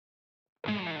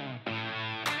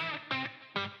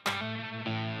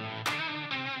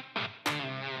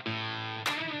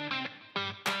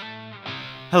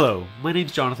Hello, my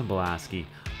name's Jonathan Bielaski.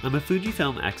 I'm a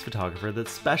FUJIFILM X photographer that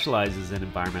specializes in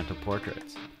environmental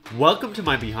portraits. Welcome to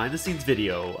my behind the scenes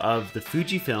video of the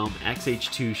FUJIFILM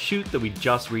X-H2 shoot that we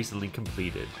just recently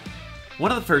completed.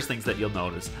 One of the first things that you'll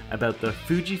notice about the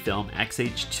FUJIFILM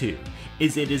X-H2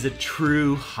 is it is a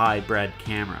true hybrid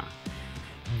camera.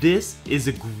 This is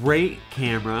a great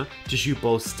camera to shoot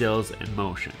both stills and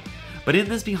motion. But in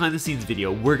this behind the scenes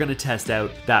video, we're going to test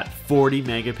out that 40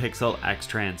 megapixel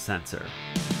X-Trans sensor.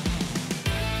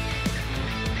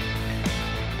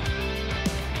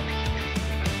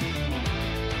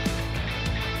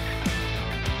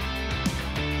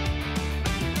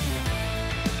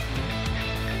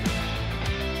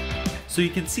 So you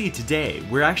can see today,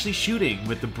 we're actually shooting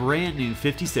with the brand new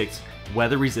 56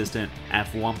 weather resistant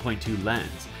f1.2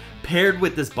 lens. Paired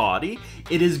with this body,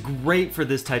 it is great for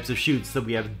this types of shoots that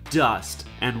we have dust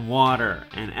and water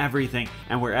and everything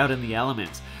and we're out in the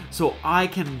elements. So I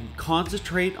can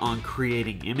concentrate on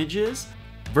creating images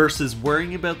versus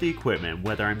worrying about the equipment,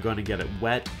 whether I'm going to get it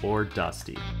wet or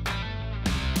dusty.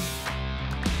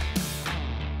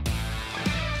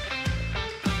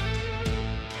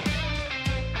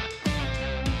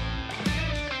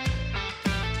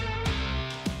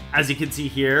 As you can see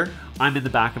here, I'm in the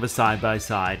back of a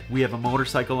side-by-side. We have a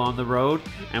motorcycle on the road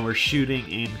and we're shooting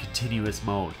in continuous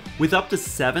mode. With up to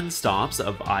 7 stops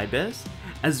of IBIS,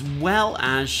 as well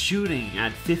as shooting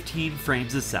at 15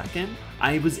 frames a second,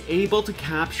 I was able to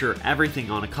capture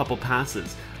everything on a couple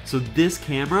passes. So this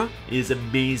camera is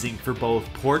amazing for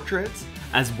both portraits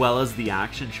as well as the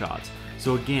action shots.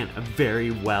 So again, a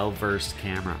very well-versed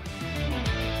camera.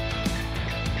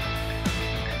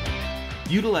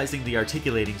 Utilizing the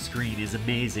articulating screen is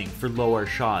amazing for lower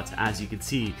shots, as you can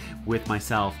see with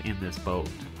myself in this boat.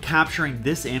 Capturing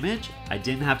this image, I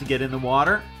didn't have to get in the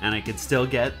water and I could still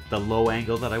get the low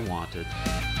angle that I wanted.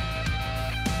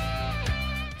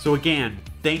 So again,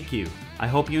 thank you. I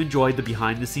hope you enjoyed the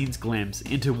behind the scenes glimpse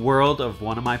into world of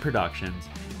one of my productions,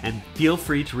 and feel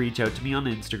free to reach out to me on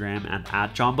Instagram at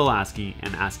 @JohnBielaski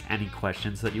and ask any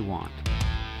questions that you want.